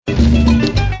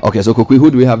Okay, so Kokui,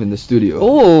 who do we have in the studio?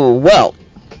 Oh, well,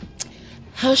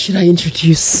 how should I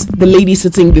introduce the lady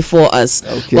sitting before us?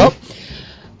 Okay. Well,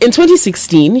 in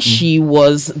 2016, she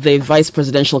was the vice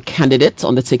presidential candidate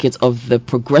on the ticket of the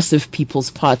Progressive People's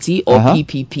Party, or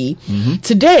PPP.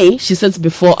 Today, she sits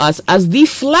before us as the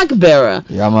flag bearer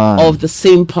of the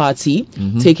same party,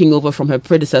 taking over from her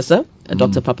predecessor,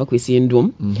 Dr. Papa Kwesi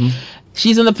Nduom.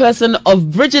 She's in the person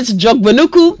of Bridget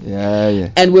Jogbanuku.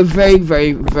 And we're very,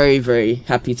 very, very, very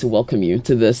happy to welcome you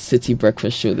to the City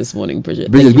Breakfast Show this morning, Bridget.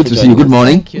 Bridget, good to see you. Good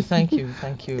morning. Thank you.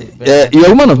 You're a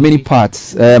woman of many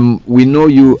parts. We know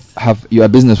you're a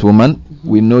businesswoman.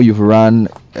 We know you've run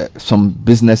some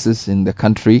businesses in the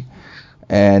country,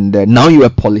 and now you're a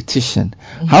politician.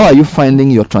 How are you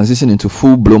finding your transition into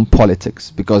full-blown politics?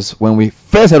 Because when we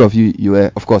first heard of you, you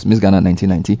were, of course, Miss Ghana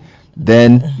 1990.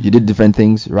 Then you did different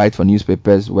things, write for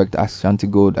newspapers, worked at Shanti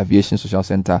Gold Aviation Social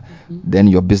Center, then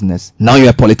your business. Now you're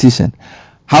a politician.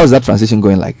 How is that transition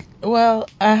going like? Well,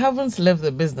 I haven't left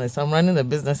the business. I'm running the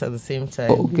business at the same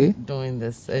time doing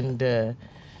this. And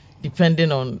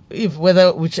depending on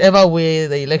whichever way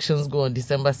the elections go on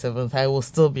December 7th, I will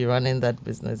still be running that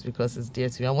business because it's dear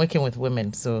to me. I'm working with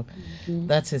women, so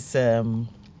that is a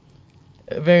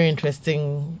very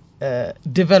interesting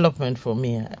development for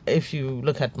me. If you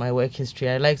look at my work history,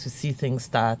 I like to see things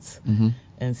start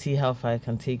and see how far I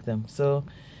can take them. So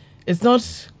it's not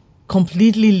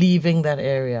completely leaving that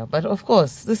area, but of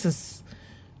course this is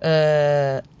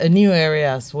a new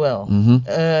area as well.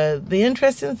 The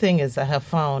interesting thing is I have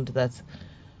found that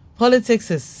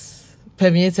politics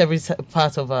permeates every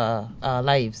part of our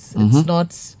lives. It's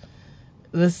not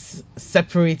this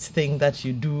separate thing that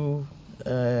you do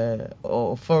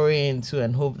or foray into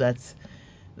and hope that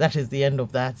is the end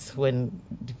of that when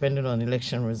depending on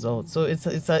election results. So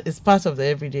it's part of the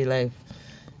everyday life,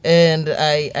 and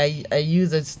I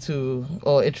use it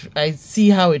I see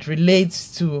how it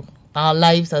relates to our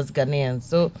lives as Ghanaians.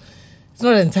 So it's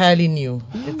not entirely new.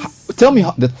 Tell me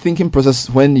the thinking process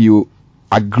when you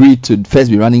agreed to first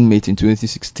be running mate in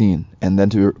 2016 and then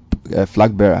to be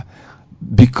flag bearer.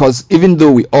 Because even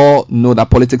though we all know that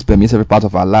politics permeates every part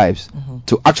of our lives,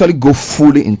 to actually go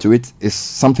fully into it is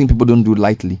something people don't do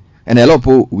lightly. And a lot of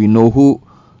people we know who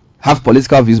have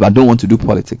political views but don't want to do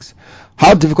politics.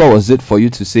 How difficult was it for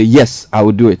you to say, yes, I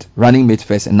will do it, running mate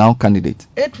first and now candidate?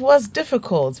 It was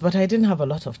difficult, but I didn't have a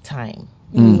lot of time.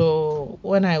 So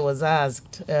when I was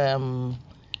asked in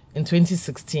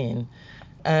 2016,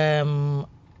 I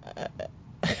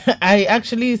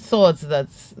actually thought that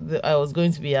I was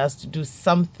going to be asked to do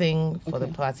something for the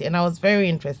party, and I was very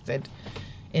interested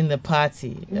in the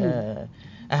party.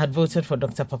 I had voted for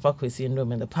Dr. Papa Kwesi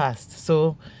Nduom in the past.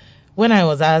 So when I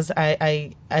was asked,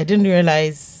 I didn't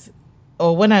realize,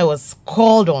 or when I was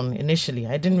called on initially,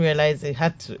 I didn't realize it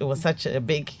was such a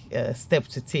big step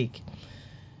to take.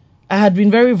 I had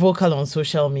been very vocal on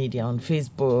social media, on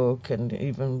Facebook, and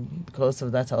even because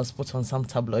of that, I was put on some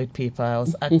tabloid paper. I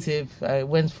was active. I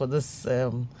went for this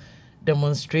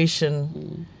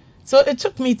demonstration. So it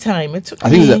took me time. I think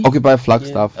it's the Occupy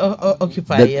Flagstaff.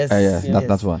 Occupy, yes.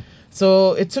 That's one.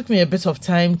 So it took me a bit of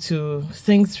time to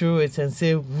think through it and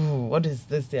say, what is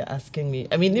this they're asking me?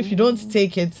 I mean, if you don't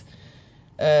take it,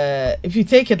 if you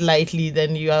take it lightly,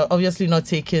 then you are obviously not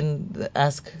taking the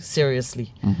ask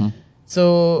seriously.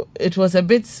 So it was a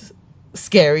bit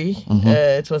scary.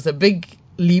 It was a big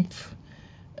leap.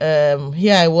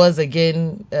 Here I was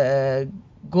again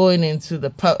going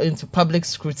into public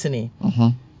scrutiny.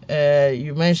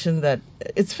 You mentioned that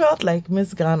it felt like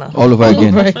Miss Ghana all over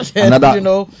again.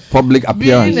 Another public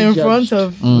appearance. Being in front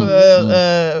of,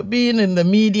 being in the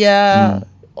media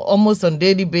almost on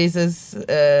daily basis,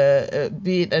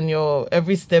 and your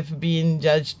every step being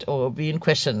judged or being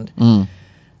questioned.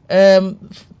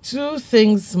 Two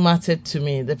things mattered to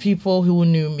me: the people who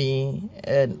knew me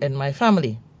and my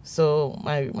family. So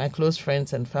my close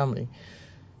friends and family.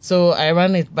 So I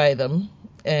ran it by them,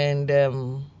 and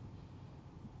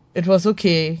it was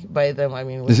okay by them. I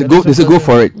mean, they said go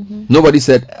for it. Nobody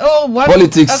said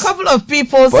politics. A couple of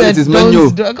people said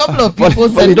don't. A couple of people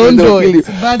said don't do it.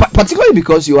 But particularly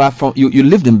because you are you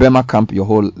lived in Burma camp your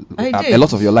whole a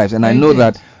lot of your lives, and I know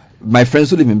that my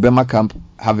friends who live in Burma camp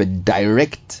have a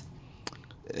direct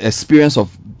experience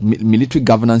of military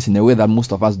governance in a way that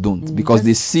most of us don't, because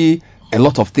they see a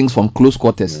lot of things from close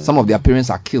quarters. Some of their parents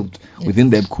are killed within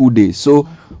their cool days. So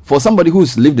for somebody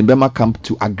who's lived in Burma camp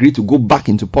to agree to go back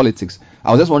into politics,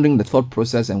 I was just wondering the thought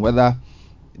process and whether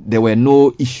there were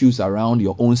no issues around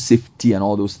your own safety and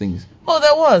all those things. Oh,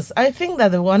 there was. I think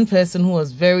that the one person who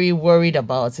was very worried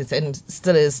about it, and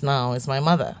still is now, is my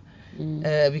mother.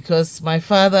 Because my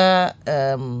father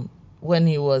when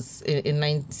he was in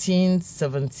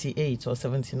 1978 or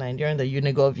 79, during the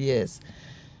Unigov years.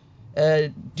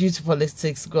 Due to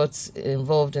politics, got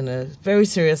involved in a very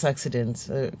serious accident.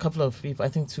 A couple of people, I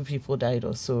think 2 people died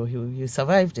or so. He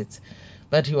survived it,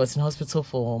 but he was in hospital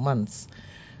for months.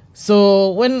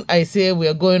 So when I say we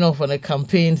are going off on a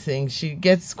campaign thing, she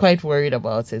gets quite worried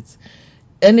about it.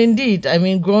 And indeed, I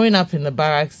mean, growing up in the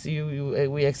barracks,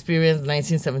 we experienced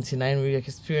 1979. We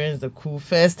experienced the coup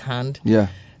firsthand. Yeah.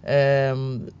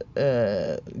 All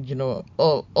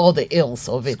the ills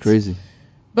of it. It's crazy.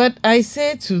 But I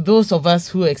say to those of us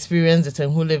who experienced it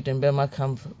and who lived in Burma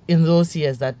camp in those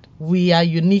years that we are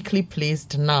uniquely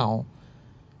placed now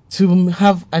to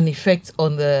have an effect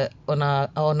on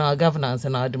our governance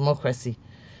and our democracy,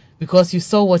 because you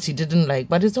saw what you didn't like,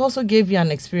 but it also gave you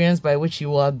an experience by which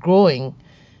you are growing,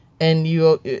 and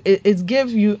it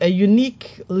gave you a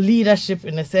unique leadership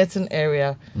in a certain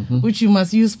area, which you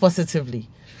must use positively.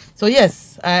 So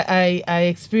yes, I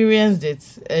experienced it,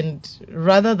 and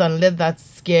rather than let that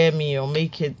scare me or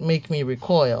make me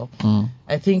recoil,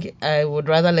 I think I would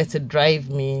rather let it drive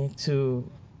me to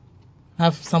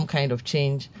have some kind of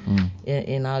change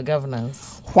in our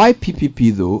governance. Why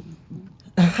PPP though?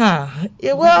 Yeah,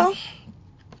 well,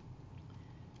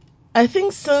 I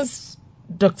think since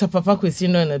Dr. Papa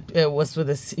Kwesino was with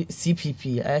the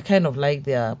CPP, I kind of liked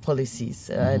their policies.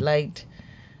 I liked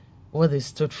what they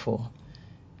stood for.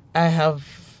 I have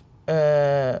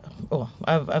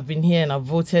I've been here and I've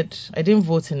voted. I didn't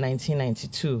vote in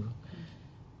 1992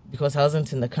 because I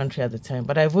wasn't in the country at the time,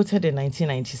 but I voted in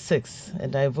 1996,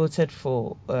 and I voted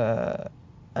for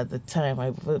at the time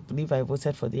I believe I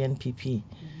voted for the NPP.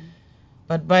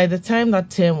 But by the time that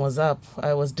term was up,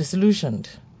 I was disillusioned,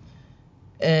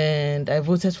 and I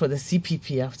voted for the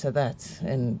CPP after that,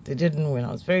 and they didn't win.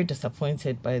 I was very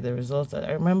disappointed by the results.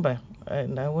 I remember,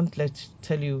 and I won't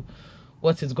tell you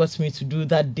what it got me to do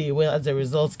that day when as the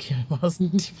results came. I was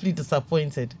deeply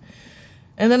disappointed.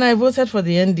 And then I voted for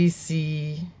the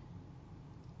NDC,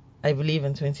 I believe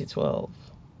in 2012.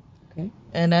 Okay.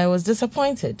 And I was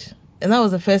disappointed. And that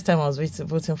was the first time I was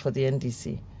voting for the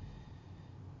NDC.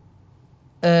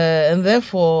 And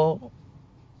therefore,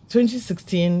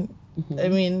 2016, I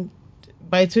mean,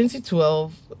 by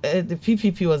 2012, the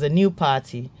PPP was a new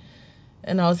party.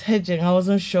 And I was hedging. I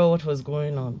wasn't sure what was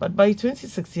going on. But by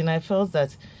 2016, I felt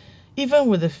that even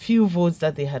with the few votes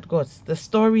that they had got, the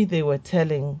story they were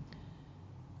telling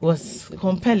was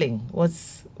compelling,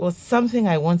 was something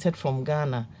I wanted from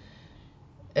Ghana.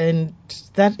 And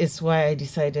that is why I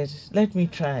decided, let me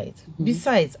try it.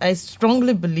 Besides, I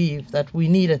strongly believe that we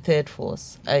need a third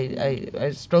force.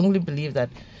 I strongly believe that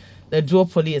the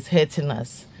duopoly is hurting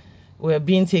us. We're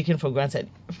being taken for granted.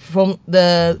 From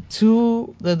the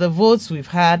votes we've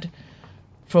had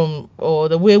or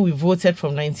the way we voted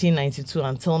from 1992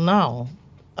 until now,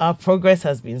 our progress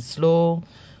has been slow.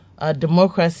 Our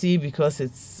democracy, because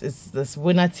it's this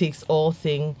winner takes all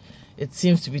thing, it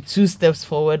seems to be 2 steps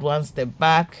forward, 1 step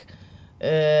back,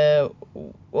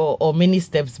 or many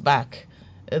steps back.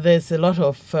 There's a lot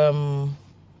of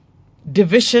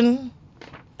division,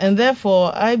 and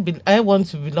therefore I want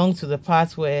to belong to the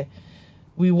part where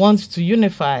we want to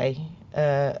unify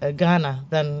Ghana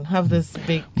than have this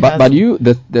big. But you,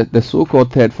 the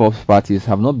so-called third force parties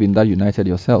have not been that united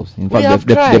yourselves. In fact,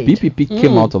 the PPP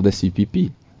came out of the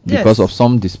CPP because of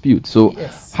some dispute. So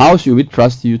how should we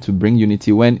trust you to bring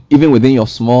unity when even within your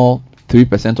small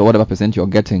 3% or whatever percent you're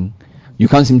getting, you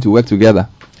can't seem to work together?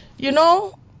 You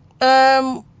know,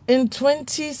 in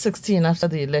 2016, after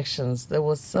the elections, there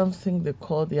was something they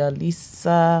called the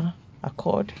Alisa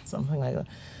Accord, something like that.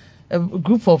 A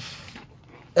group of,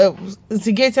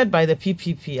 instigated by the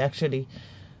PPP actually,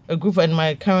 a group, and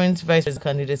my current vice president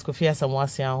candidate, Kofi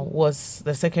Asamoah-Sian, was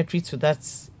the secretary to that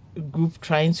group,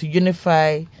 trying to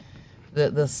unify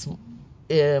the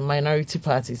minority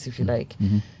parties, if you like.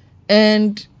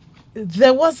 And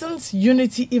there wasn't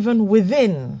unity even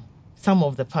within some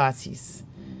of the parties.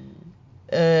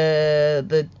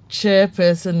 The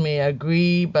chairperson may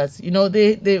agree, but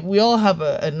we all have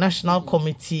a national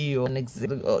committee or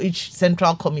each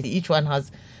central committee. Each one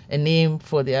has a name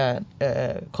for their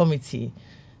committee,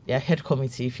 their head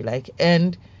committee, if you like.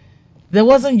 And there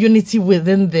wasn't unity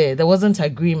within there. There wasn't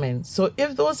agreement. So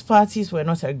if those parties were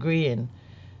not agreeing,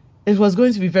 it was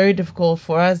going to be very difficult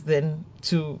for us then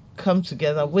to come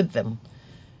together with them.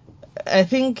 I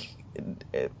think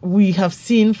we have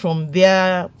seen from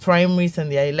their primaries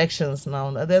and their elections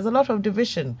now that there's a lot of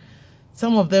division.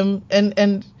 Some of them,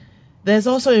 and there's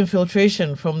also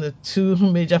infiltration from the 2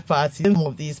 major parties, some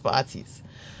of these parties.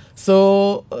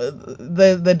 So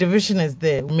the division is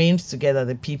there, remains together,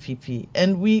 the PPP.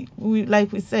 And we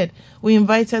like we said, we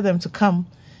invited them to come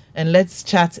and let's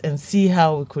chat and see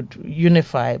how we could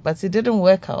unify. But it didn't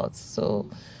work out. So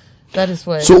that is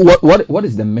why. So what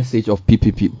is the message of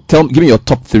PPP? Give me your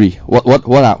top three.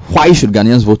 Why should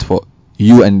Ghanaians vote for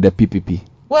you and the PPP?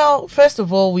 Well, first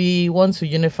of all, we want to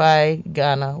unify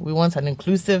Ghana. We want an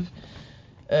inclusive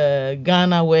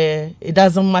Ghana where it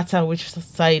doesn't matter which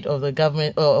side of the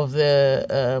government or of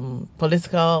the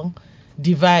political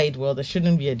divide. Well, there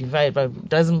shouldn't be a divide, but it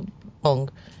doesn't belong.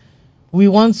 We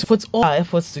want to put all our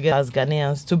efforts together as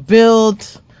Ghanaians to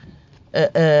build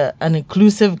an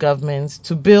inclusive government,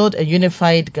 to build a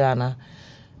unified Ghana,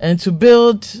 and to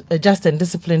build a just and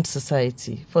disciplined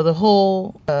society for the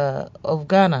whole of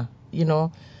Ghana,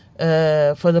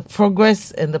 for the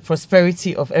progress and the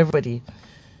prosperity of everybody.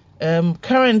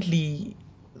 Currently,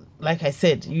 like I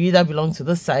said, you either belong to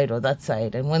this side or that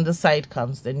side, and when the side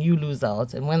comes, then you lose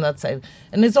out, and when that side,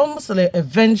 and it's almost like a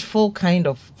vengeful kind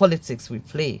of politics we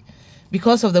play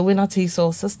because of the winner takes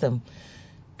all system.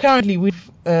 Currently, with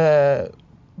the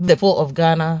people of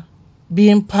Ghana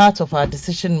being part of our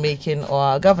decision making or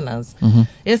our governance. Mm-hmm.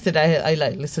 Yesterday, I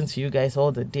listened to you guys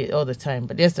all the time,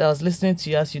 but yesterday I was listening to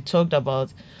you as you talked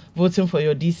about voting for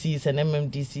your DCs and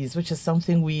MMDCs, which is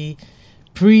something we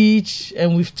preach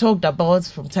and we've talked about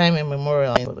from time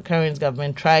immemorial. The current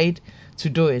government tried to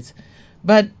do it,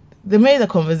 but they made a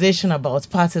conversation about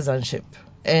partisanship,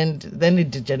 and then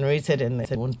it degenerated and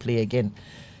they won't play again.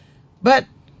 But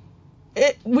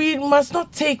we must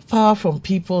not take power from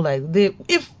people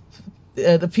if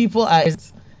the people are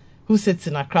who sits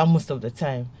in Accra most of the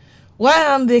time. Why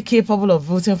aren't they capable of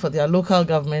voting for their local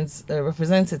government's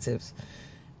representatives?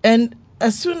 And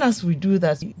as soon as we do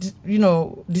that,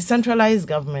 decentralized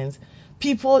governments,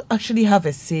 people actually have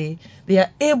a say. They are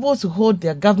able to hold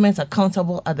their governments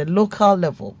accountable at the local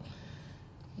level.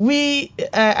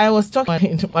 I was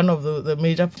talking to one of the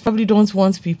major, probably don't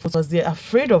want people because they're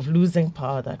afraid of losing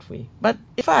power that way. But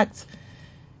in fact,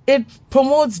 it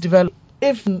promotes development.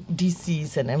 If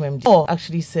DCs and MMDCs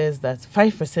actually says that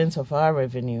 5% of our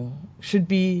revenue should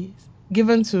be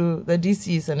given to the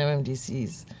DCs and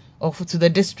MMDCs or to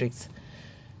the districts,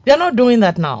 they're not doing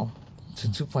that now to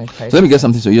 2.5%. So let me get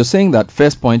something. So you're saying that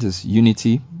first point is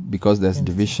unity because there's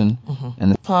division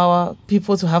and power,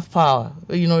 people to have power,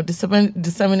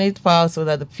 disseminate power so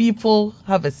that the people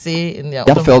have a say in their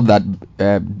own. I felt that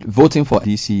voting for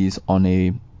DCs on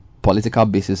a political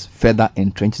basis further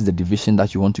entrenches the division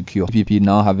that you want to cure. PPP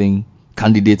now having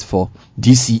candidates for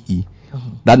DCE.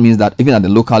 That means that even at the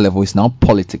local level, it's now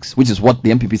politics, which is what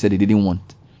the MPP said they didn't want.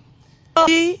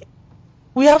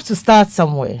 We have to start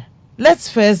somewhere. Let's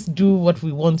first do what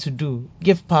we want to do,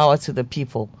 give power to the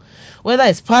people. Whether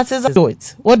it's parties or do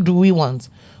it, what do we want?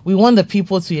 We want the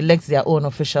people to elect their own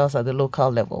officials at the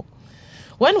local level.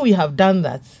 When we have done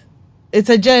that, it's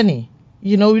a journey.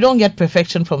 We don't get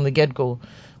perfection from the get-go.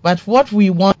 But what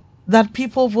we want, that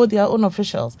people vote their own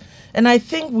officials. And I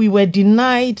think we were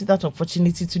denied that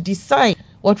opportunity to decide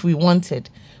what we wanted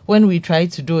when we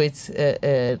tried to do it,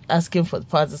 asking for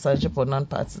partisanship or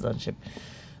non-partisanship.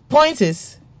 Point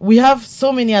is, we have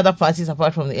so many other parties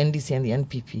apart from the NDC and the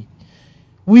NPP.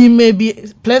 We may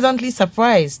be pleasantly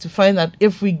surprised to find that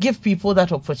if we give people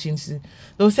that opportunity,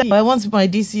 they'll say, I want my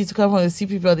DC to come from the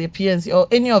CPP or the PNC or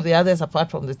any of the others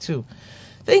apart from the two.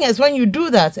 Thing is, when you do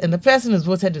that and the person is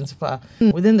voted into power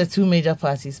within the two major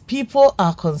parties, people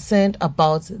are concerned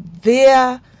about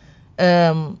their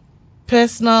their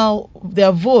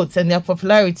votes and their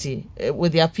popularity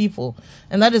with their people.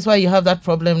 And that is why you have that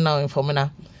problem now in Fomena.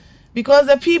 Because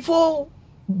the people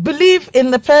believe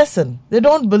in the person. They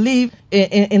don't believe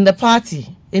in the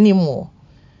party anymore.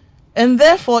 And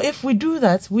therefore, if we do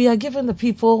that, we are giving the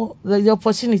people the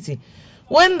opportunity.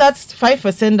 When that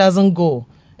 5% doesn't go,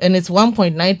 and it's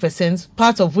 1.9%,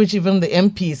 part of which even the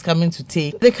MP is coming to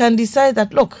take, they can decide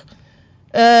that, look,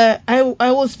 I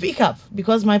will speak up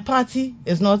because my party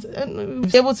is not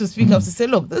able to speak up to say,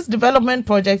 look, this development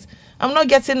project, I'm not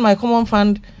getting my common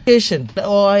fund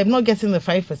or I'm not getting the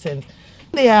 5%.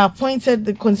 They are appointed,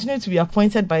 they continue to be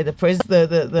appointed by the president,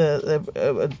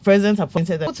 the president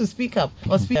appointed them to speak up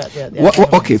or speak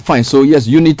out okay, fine. So yes,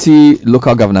 unity,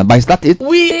 local governance, but is that it?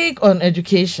 We on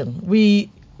education,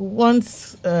 we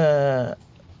want to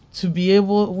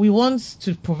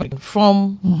provide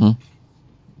from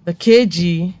the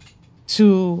KG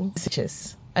to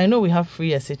SHS. I know we have free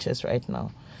SHS right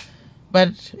now,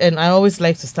 and I always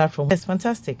like to start from it's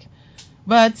fantastic,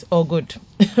 good,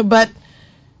 but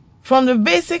from the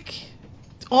basic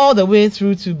all the way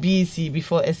through to BEC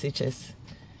before SHS,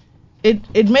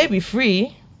 it may be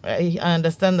free, I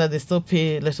understand that they still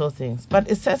pay little things,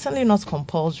 but it's certainly not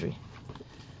compulsory.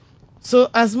 So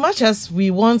as much as we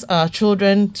want our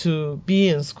children to be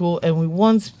in school and we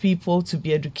want people to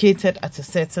be educated at a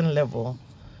certain level,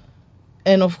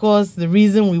 and of course the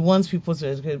reason we want people to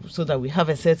educate so that we have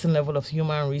a certain level of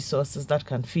human resources that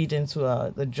can feed into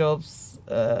the jobs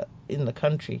in the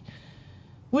country,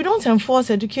 we don't enforce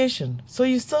education. So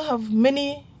you still have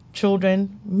many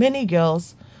children, many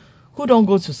girls who don't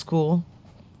go to school,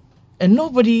 and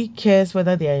nobody cares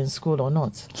whether they are in school or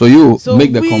not. So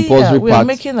make the compulsory part. We are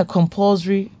making the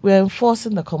compulsory. We are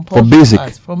enforcing the compulsory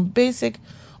part from basic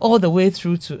all the way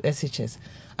through to SHS.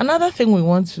 Another thing we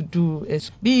want to do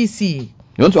is BEC. You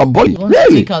want to abolish? We want to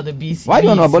take out the BEC. Why do you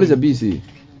want to abolish the BEC?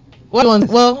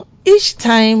 Well,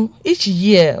 each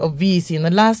year of BEC in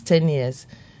the last 10 years,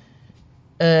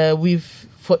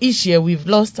 for each year we've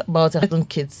lost about 1,000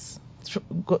 kids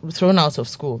thrown out of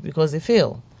school because they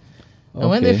fail. And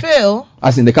when they fail,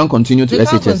 as in they can't continue to SHS. They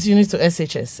can't continue to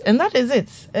SHS, and that is it.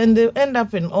 And they end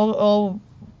up in all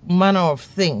manner of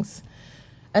things.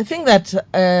 I think that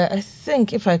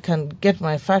if I can get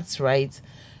my facts right,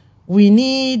 we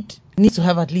need to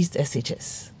have at least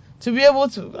SHS to be able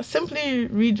to simply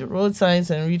read road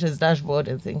signs and read his dashboard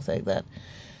and things like that.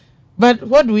 But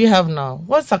what do we have now?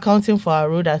 What's accounting for our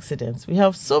road accidents? We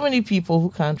have so many people who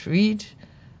can't read,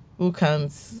 who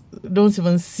don't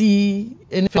even see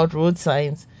any road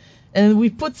signs, and we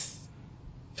put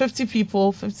 50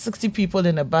 people, 60 people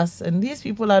in a bus, and these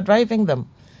people are driving them.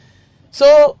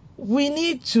 So we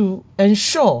need to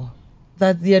ensure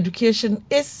that the education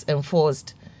is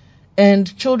enforced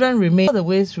and children remain all the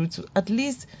way through to at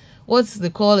least what they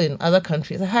call in other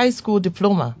countries a high school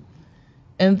diploma.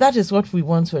 And that is what we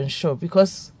want to ensure,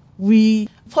 because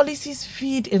policies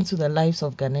feed into the lives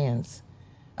of Ghanaians.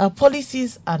 Our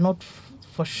policies are not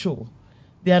for show.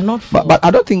 They are not for... But I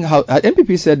don't think how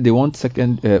MPP said they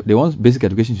want basic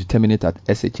education to terminate at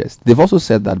SHS. They've also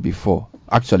said that before,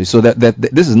 actually. So that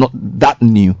this is not that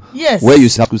new. Yes. Where you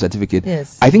have school certificate.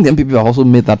 Yes. I think the MPP have also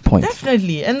made that point.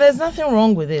 Definitely, and there's nothing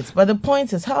wrong with it. But the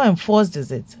point is, how enforced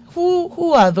is it?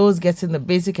 Who are those getting the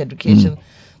basic education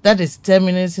that is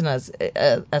terminating at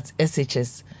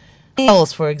SHS?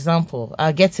 Girls, for example,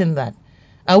 are getting that.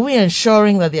 Are we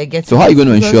ensuring that they are getting? So how are you going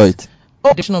to ensure it?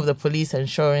 Addition of the police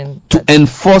ensuring to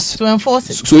enforce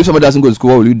it. So if somebody doesn't go to school,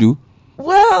 what will you do?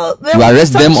 Well, you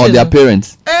arrest them or their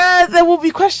parents? There will be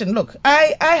question. Look,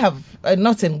 I have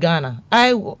not in Ghana.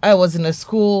 I was in a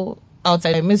school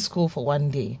outside. I missed school for one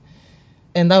day,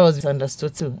 and that was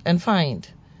misunderstood too and fined.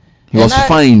 He was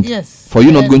fined. Yes. For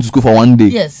you not going to school for one day.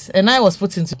 Yes, and I was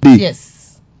put into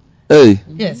yes. Hey.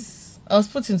 Yes. I was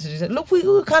put into this. Look, we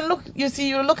can look. You see,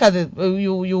 you look at it.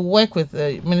 You work with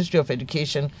the Ministry of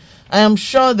Education. I am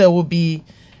sure there will be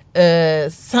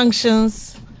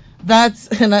sanctions.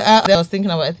 And I was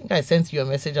thinking about. I think I sent you a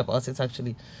message about it.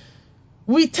 Actually,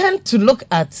 we tend to look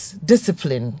at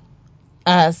discipline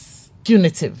as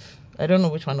punitive. I don't know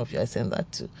which one of you I sent that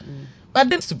to, but it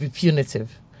needs to be punitive,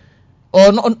 or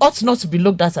ought not to be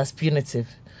looked at as punitive.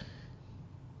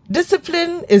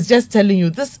 Discipline is just telling you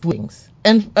this things.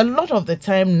 And a lot of the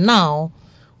time now,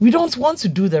 we don't want to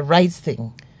do the right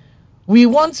thing. We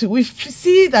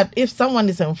see that if someone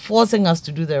is enforcing us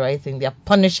to do the right thing, they are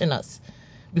punishing us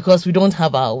because we don't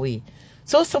have our way.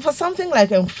 So for something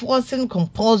like enforcing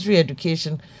compulsory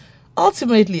education,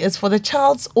 ultimately it's for the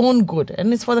child's own good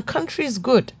and it's for the country's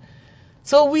good.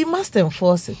 So we must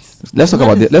enforce it. Let's talk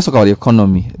about the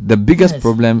economy. The biggest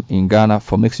problem in Ghana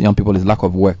for mixed young people is lack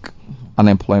of work.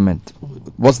 Unemployment.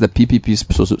 What's the PPP's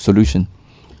solution?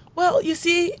 Well, you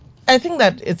see, I think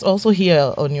that it's also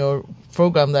here on your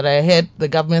program that I heard the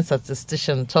government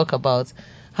statistician talk about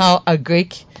how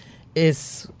Agric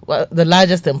is the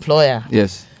largest employer.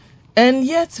 Yes. And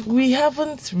yet we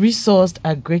haven't resourced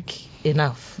Agric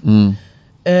enough.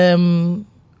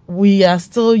 We are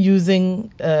still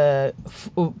using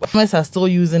farmers are still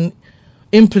using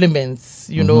implements,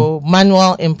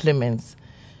 manual implements.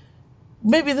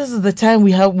 Maybe this is the time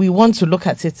we want to look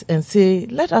at it and say,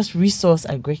 let us resource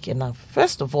Agric enough.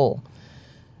 First of all,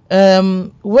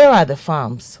 where are the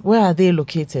farms? Where are they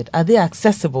located? Are they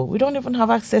accessible? We don't even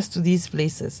have access to these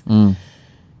places. Do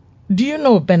you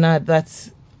know, Bernard,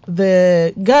 that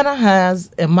Ghana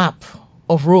has a map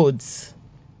of roads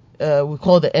we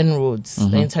call the N roads,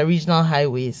 the interregional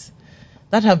highways,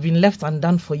 that have been left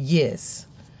undone for years.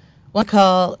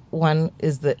 One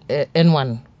is the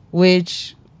N1,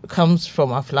 which comes from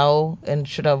Aflao and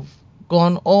should have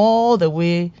gone all the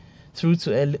way through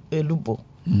to Elubo.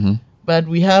 But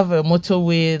we have a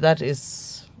motorway that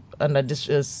is under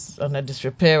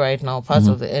disrepair right now, parts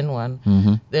of the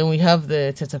N1. Then we have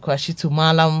the Tetakwashi to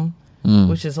Malam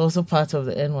which is also part of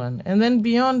the N1. And then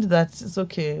beyond that, it's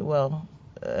okay. Well,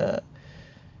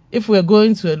 if we're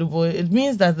going to Elubo, it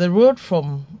means that the road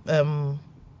from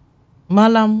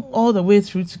Malam all the way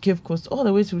through to Cape Coast, all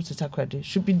the way through to Takoradi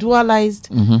should be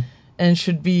dualized and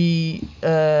should be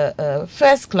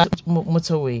first-class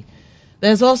motorway.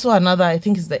 There's also another, I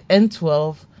think it's the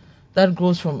N12, that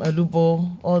goes from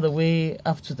Elubo all the way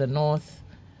up to the north.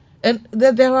 And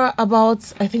there are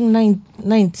about, I think,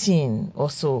 19 or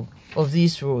so of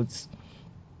these roads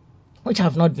which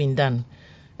have not been done.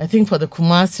 I think for the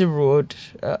Kumasi road,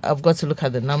 I've got to look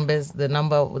at the numbers, the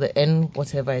number, the N,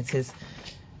 whatever it is.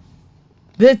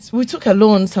 We took a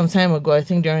loan some time ago, I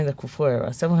think during the Kufuor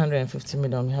era, 750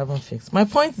 million, we haven't fixed. My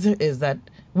point is that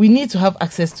we need to have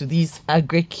access to these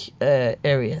agric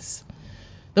areas.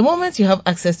 The moment you have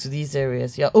access to these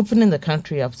areas, you're opening the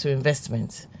country up to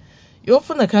investment. You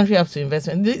open the country up to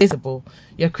investment.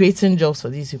 You're creating jobs for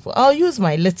these people. I'll use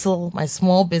my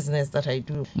small business that I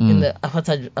do in the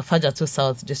Afajato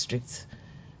South District,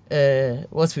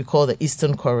 what we call the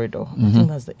Eastern Corridor. I think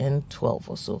that's the N12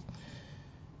 or so.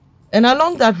 And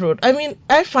along that road, I mean,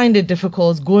 I find it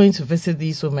difficult going to visit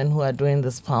these women who are doing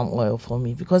this palm oil for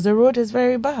me because the road is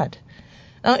very bad.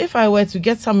 Now, if I were to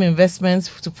get some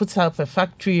investments to put up a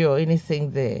factory or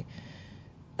anything there,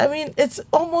 I mean, it's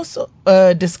almost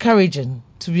discouraging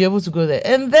to be able to go there.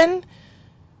 And then,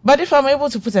 but if I'm able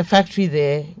to put a factory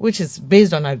there, which is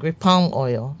based on agri palm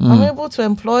oil, I'm able to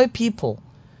employ people.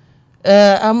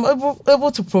 I'm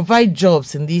able to provide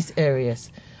jobs in these areas.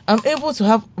 I'm able to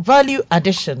have value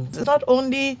addition. It's not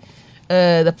only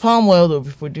the palm oil that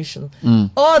we're producing,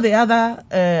 all the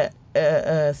other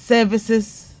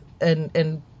services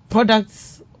and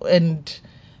products and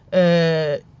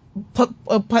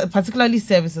particularly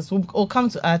services will come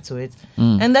to add to it.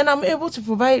 And then I'm able to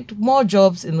provide more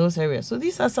jobs in those areas. So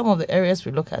these are some of the areas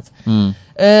we look at.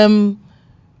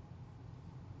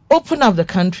 Open up the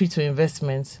country to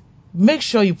investments. Make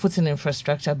sure you put in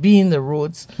infrastructure, be in the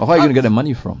roads. But how are you going to get the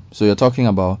money from? So you're talking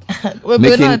about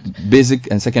making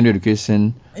basic and secondary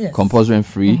education compulsory and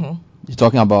free. You're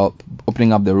talking about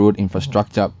opening up the road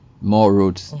infrastructure, more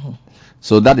roads.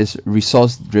 So that is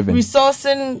resource driven.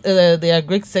 Resourcing the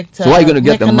agri sector. So how are you going to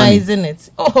get the money? It.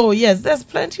 Oh yes, there's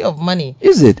plenty of money.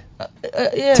 Is it?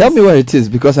 Yes. Tell me where it is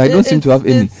because I don't seem to have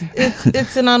any.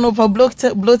 It's in an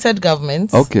bloated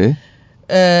government. Okay.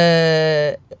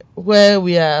 Where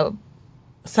we are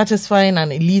satisfying an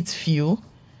elite few,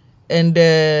 and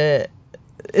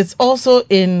it's also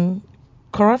in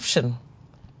corruption,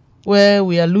 where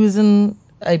we are losing,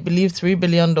 I believe, $3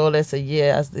 billion a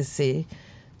year, as they say,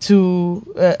 to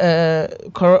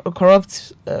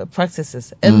corrupt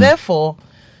practices. And therefore,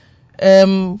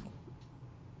 the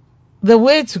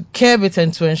way to curb it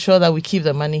and to ensure that we keep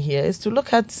the money here is to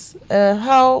look at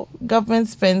how government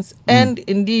spends and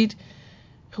indeed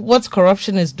what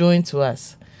corruption is doing to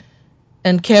us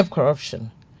and curb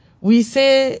corruption. We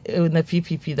say in the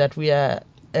PPP that we are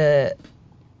an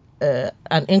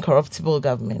incorruptible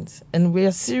government, and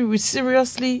we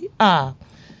seriously are.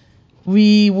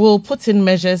 We will put in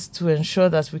measures to ensure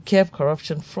that we curb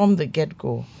corruption from the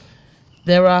get-go.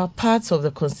 There are parts of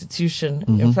the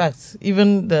Constitution, in fact,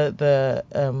 even the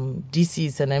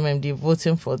DCs and MMD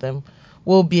voting for them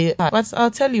will be. But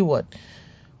I'll tell you what.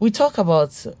 We talk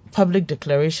about public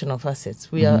declaration of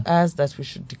assets. We are asked that we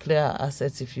should declare our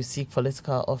assets if you seek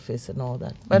political office and all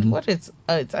that. But what it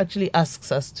actually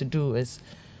asks us to do is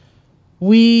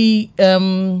we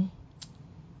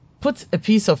put a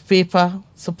piece of paper,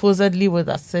 supposedly with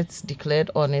assets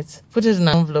declared on it, put it in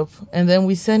an envelope, and then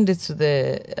we send it to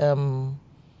the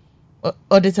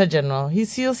Auditor General. He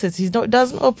seals it. He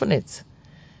doesn't open it.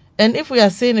 And if we are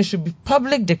saying it should be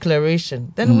public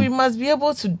declaration, then we must be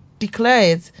able to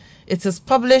declare it. It is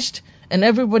published and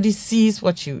everybody sees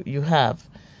what you have.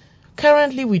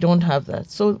 Currently, we don't have that.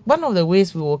 So one of the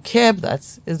ways we will curb that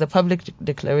is the public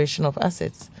declaration of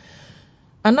assets.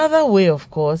 Another way, of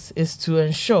course, is to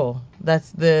ensure that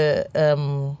the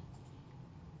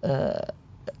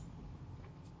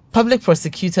Public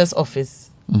Prosecutor's Office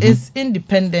is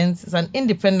independent. It's an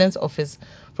independent office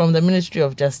from the Ministry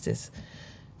of Justice.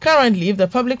 Currently, if the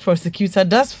public prosecutor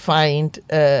does find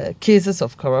cases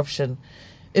of corruption,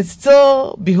 it's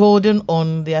still beholden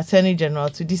on the Attorney General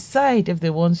to decide if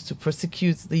they want to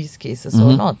prosecute these cases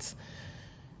or not.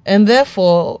 And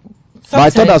therefore... But I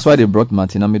thought that's why they brought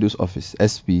Martin Amidu's office,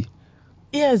 SP.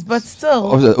 Yes, but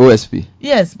still... OSP.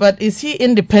 Yes, but is he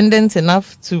independent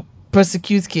enough to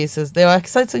prosecute cases? There are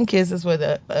certain cases where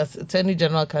the Attorney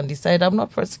General can decide, I'm not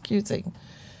prosecuting.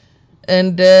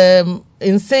 And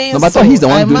in saying but he's the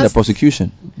one doing the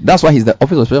prosecution. That's why he's the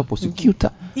office of special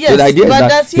prosecutor. Yes, so the idea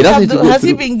but is that has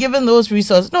he been given those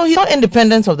resources? No, he's not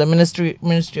independent of the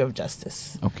Ministry of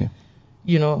Justice. Okay.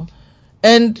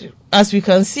 And as we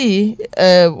can see,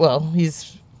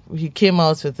 he came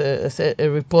out with a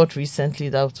report recently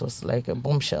that was like a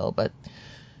bombshell. But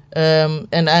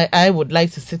and I would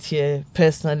like to sit here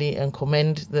personally and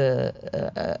commend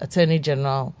the Attorney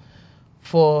General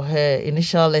for her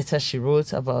initial letter she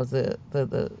wrote about the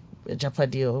Japa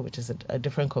deal, which is a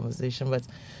different conversation, but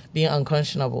being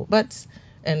unconscionable.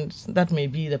 And that may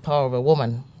be the power of a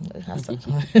woman.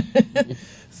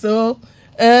 So, So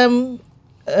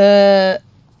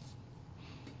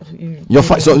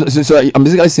I'm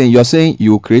basically saying you're saying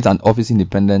you create an office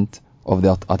independent of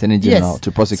the Attorney General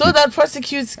to prosecute. So that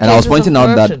prosecutes. And I was pointing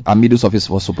out that Amido's office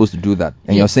was supposed to do that,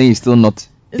 and you're saying it's still not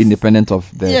independent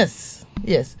of the.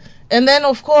 Yes. And then,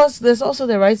 of course, there's also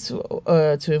the right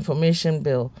to information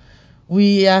bill.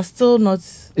 We are still not.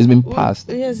 It's been passed.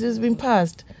 Yes, it's been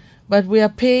passed, but we are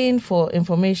paying for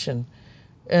information.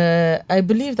 I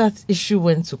believe that issue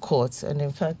went to court, and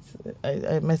in fact,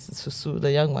 I met Susu,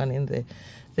 the young man in there.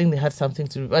 I think they had something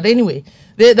to do. But anyway,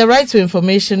 the right to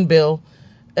information bill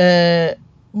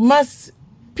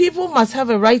people must have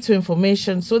a right to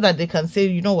information so that they can say,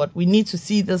 you know what, we need to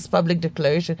see this public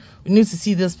declaration, we need to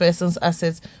see this person's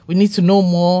assets, we need to know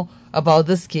more about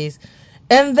this case.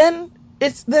 And then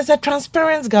there's a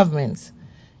transparent government,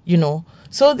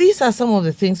 So these are some of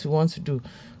the things we want to do.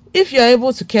 If you're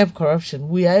able to curb corruption,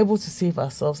 we are able to save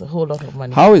ourselves a whole lot of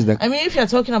money. How is that? I mean, if you're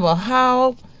talking about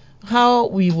how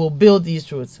we will build these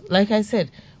roads, like I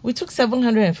said, we took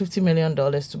 $750 million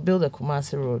to build the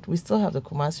Kumasi Road. We still have the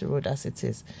Kumasi Road as it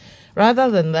is. Rather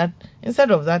than that,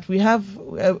 instead of that, we have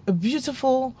a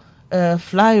beautiful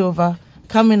flyover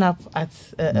coming up at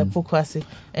Pokwasi.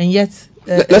 And yet...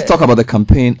 Let's talk about the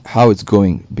campaign, how it's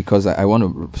going, because I want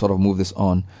to sort of move this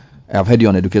on. I've heard you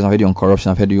on education, I've heard you on corruption,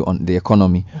 I've heard you on the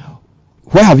economy.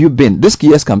 Where have you been? This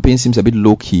year's campaign seems a bit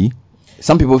low-key.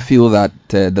 Some people feel that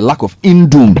the lack of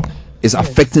Indum is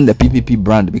affecting the PPP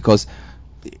brand because...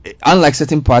 unlike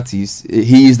certain parties,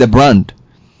 he is the brand.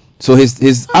 So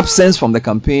his absence from the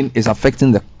campaign is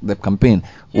affecting the campaign.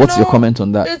 What's your comment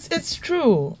on that? It's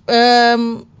true. We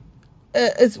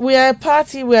are a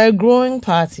party, we are a growing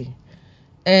party.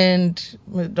 And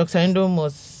Dr. Indom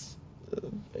was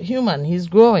human. He's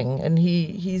growing, and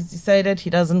he's decided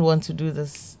he doesn't want to do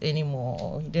this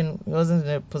anymore. He wasn't in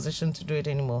a position to do it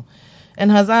anymore. And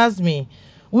has asked me,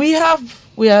 we are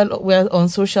on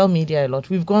social media a lot.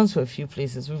 We've gone to a few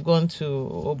places. We've gone to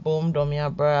Obom,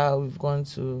 Domiabra, we've gone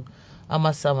to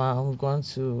Amasama, we've gone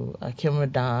to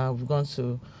Akemedan, we've gone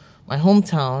to my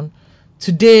hometown.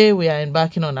 Today we are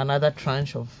embarking on another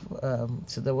tranche of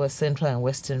to the West Central and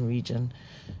Western region.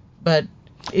 But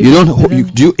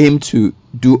do you aim to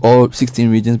do all 16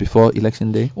 regions before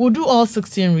election day? We'll do all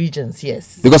 16 regions,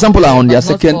 yes. Because some people are on their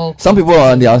some people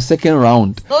are on their second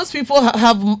round. Those people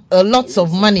have lots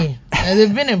of money and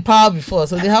they've been in power before,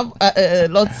 so they have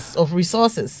lots of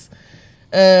resources.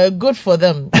 Good for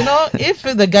them. If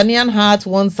the Ghanaian heart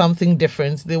wants something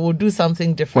different, they will do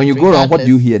something different. When you go around, what do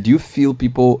you hear? Do you feel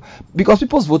people, because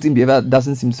people's voting behavior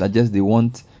doesn't seem to suggest they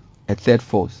want a third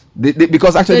force?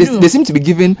 Because actually they seem to be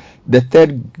giving the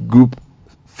third group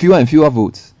fewer and fewer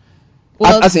votes.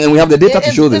 Well, and we have the data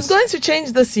to show this. It's going to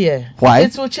change this year. Why?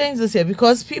 It will change this year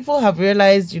because people have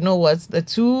realized, the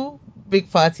two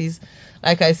big parties,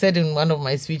 like I said in one of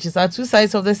my speeches, are two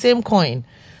sides of the same coin.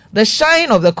 The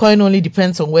shine of the coin only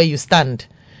depends on where you stand.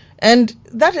 And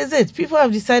that is it. People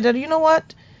have decided,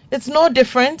 it's no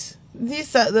different.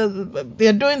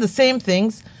 They're doing the same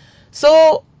things.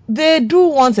 So they do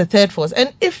want a third force.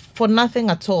 And if for nothing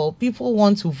at all, people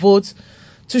want to vote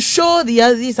to show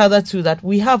these other two that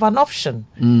we have an option.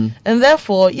 And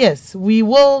therefore, yes, we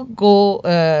will go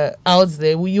out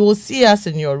there. You will see us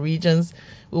in your regions.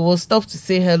 We will stop to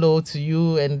say hello to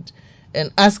you and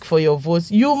ask for your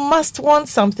votes. You must want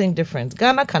something different.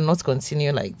 Ghana cannot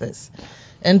continue like this.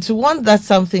 And to want that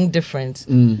something different,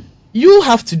 you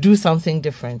have to do something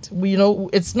different.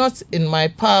 It's not in my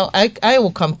power. I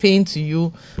will campaign to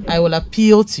you. I will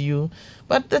appeal to you.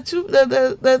 But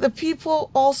the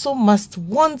people also must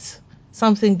want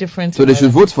something different. So they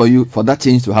should vote for you for that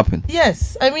change to happen.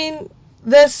 Yes. I mean,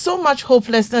 there's so much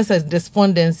hopelessness and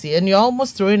despondency, and you're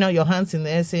almost throwing out your hands in the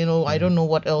air saying, I don't know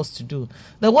what else to do.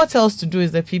 The what else to do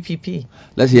is the PPP.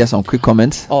 Let's hear some quick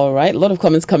comments. All right, a lot of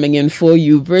comments coming in for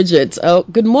you, Bridget.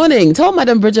 Good morning. Tell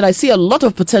Madam Bridget I see a lot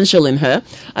of potential in her.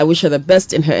 I wish her the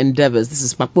best in her endeavors. This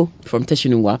is Papo from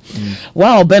Teshinunwa.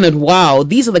 Wow, Bernard, wow.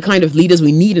 These are the kind of leaders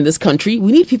we need in this country.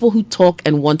 We need people who talk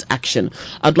and want action.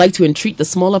 I'd like to entreat the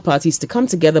smaller parties to come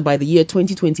together by the year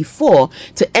 2024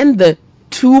 to end the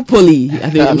duopoly.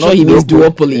 I'm sure he means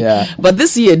duopoly. Yeah. But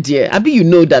this year, dear, Abi, you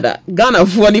know that Ghana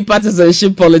funny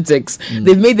partisanship politics.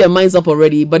 They've made their minds up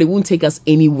already, but it won't take us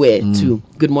anywhere to.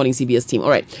 Good morning, CBS team. All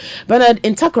right. Bernard,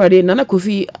 in Takoradi, Nana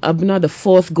Kofi Abuna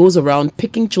IV goes around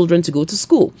picking children to go to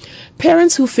school.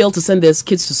 Parents who fail to send their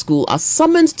kids to school are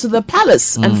summoned to the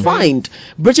palace and fined.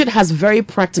 Bridget has very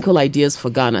practical ideas for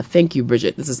Ghana. Thank you,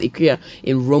 Bridget. This is Ikuya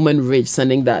in Roman Ridge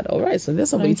sending that. All right. So there's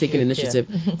somebody taking initiative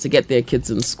to get their kids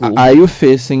in school. Are you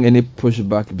facing any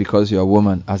pushback because you're a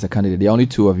woman as a candidate? There are only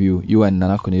two of you and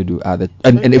Nana Konedu are the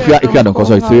and if you are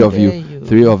sorry, three of you,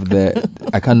 three of the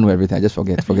I can't know everything. I just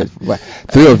forget.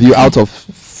 Three of you out of,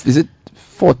 is it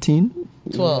 14?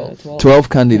 12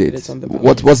 candidates. Are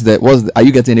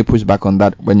you getting any pushback on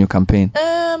that when you campaign?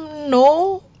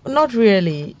 No, not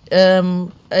really.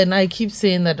 And I keep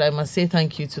saying that I must say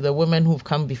thank you to the women who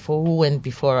went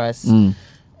before us.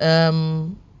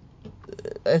 I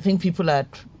think people are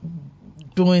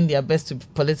doing their best to be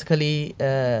politically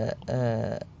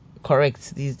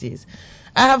correct these days.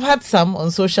 I have had some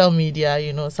on social media,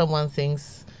 someone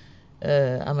thinks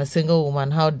I'm a single woman,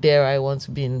 how dare I want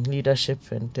to be in leadership,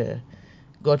 and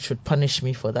God should punish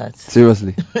me for that.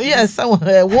 Seriously? Yes, a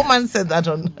woman said that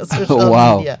on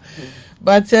social media.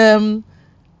 But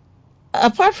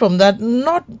apart from that,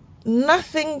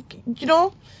 nothing,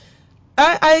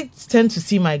 I tend to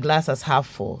see my glass as half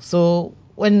full. So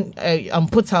when I'm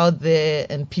put out there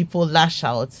and people lash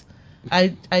out,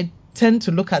 I tend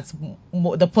to look at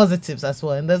the positives as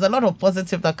well. And there's a lot of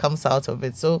positive that comes out of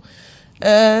it. So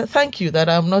thank you that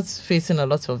I'm not facing a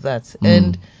lot of that.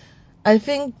 And I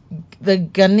think the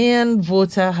Ghanaian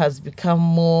voter has become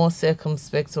more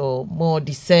circumspect or more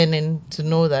discerning to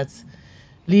know that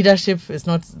leadership is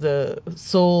not the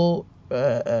sole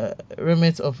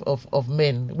remit of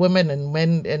men, women and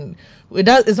men, and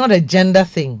it's not a gender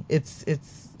thing. It's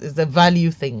a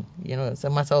value thing. It's a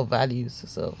matter of values.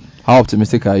 So how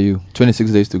optimistic are you?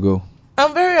 26 days to go.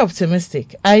 I'm very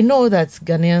optimistic. I know that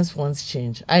Ghanaians want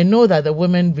change. I know that the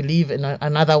women believe in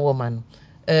another woman.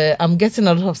 I'm getting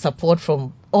a lot of support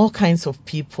from all kinds of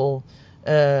people,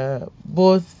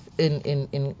 both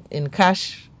in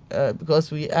cash,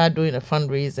 because we are doing a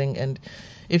fundraising. And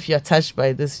if you're touched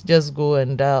by this, just go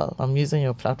and dial. I'm using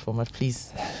your platform,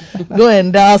 please. Go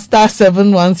and dial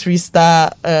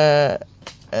 *713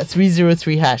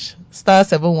 *303 hash.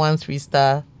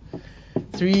 *713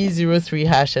 *303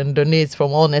 hash and donate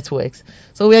from all networks.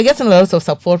 So we are getting a lot of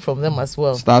support from them as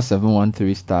well.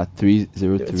 *713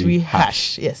 *303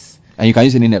 hash. Yes. And you can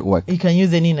use any network. You can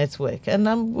use any network.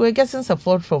 And we're getting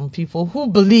support from people who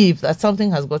believe that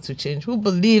something has got to change, who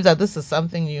believe that this is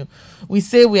something new. We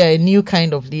say we are a new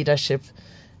kind of leadership,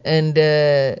 and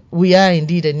we are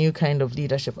indeed a new kind of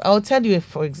leadership. I'll tell you,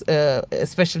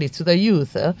 especially to the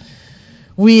youth,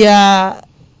 you are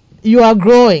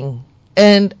growing.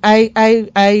 And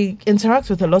I interact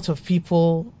with a lot of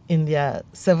people in their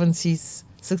 70s,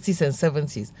 60s and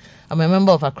 70s. I'm a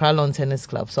member of Accra Lawn Tennis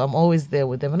Club, so I'm always there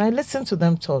with them. And I listen to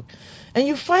them talk. And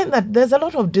you find that there's a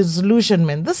lot of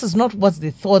disillusionment. This is not what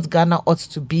they thought Ghana ought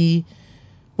to be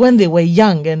when they were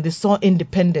young and they saw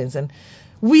independence. And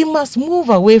we must move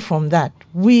away from that.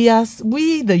 We,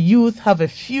 the youth, have a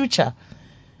future.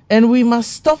 And we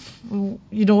must stop,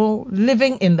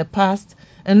 living in the past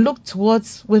and look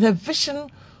towards with a vision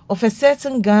of a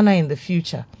certain Ghana in the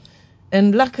future.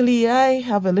 And luckily, I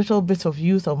have a little bit of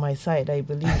youth on my side, I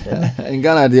believe. In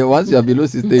Ghana, once you are below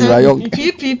 60, you are young.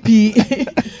 PPP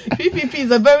is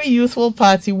a very youthful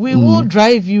party. We will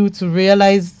drive you to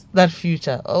realize that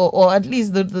future, or at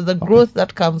least the growth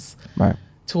that comes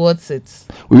towards it.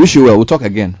 We wish you well. We'll talk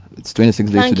again. It's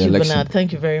 26 days to the election. Bernard.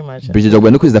 Thank you very much. Bridget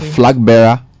Ogbenuku is the flag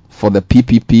bearer for the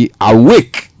PPP.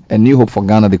 Awake! A New Hope for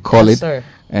Ghana, they call it. Sir.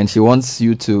 And she wants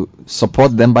you to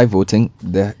support them by voting.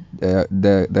 The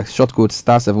short code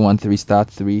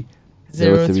 *713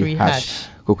 *303 hash.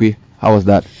 Kokwi, how was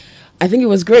that? I think it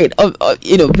was great.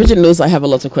 Bridget knows I have a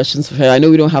lot of questions for her. I know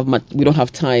we don't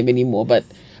have time anymore, but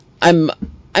I'm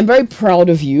very proud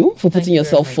of you for putting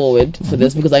yourself forward for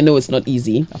this, because I know it's not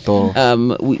easy. At all.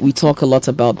 We talk a lot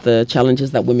about the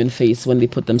challenges that women face when they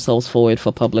put themselves forward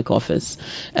for public office,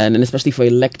 and especially for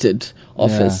elected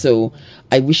office. So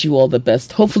I wish you all the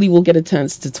best. Hopefully we'll get a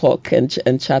chance to talk and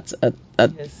chat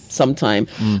at some time.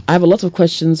 I have a lot of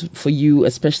questions for you,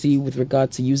 especially with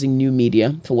regard to using new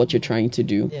media for what you're trying to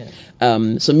do.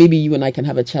 So maybe you and I can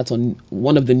have a chat on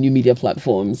one of the new media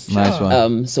platforms. Nice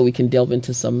one. So we can delve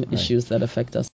into some issues that affect us.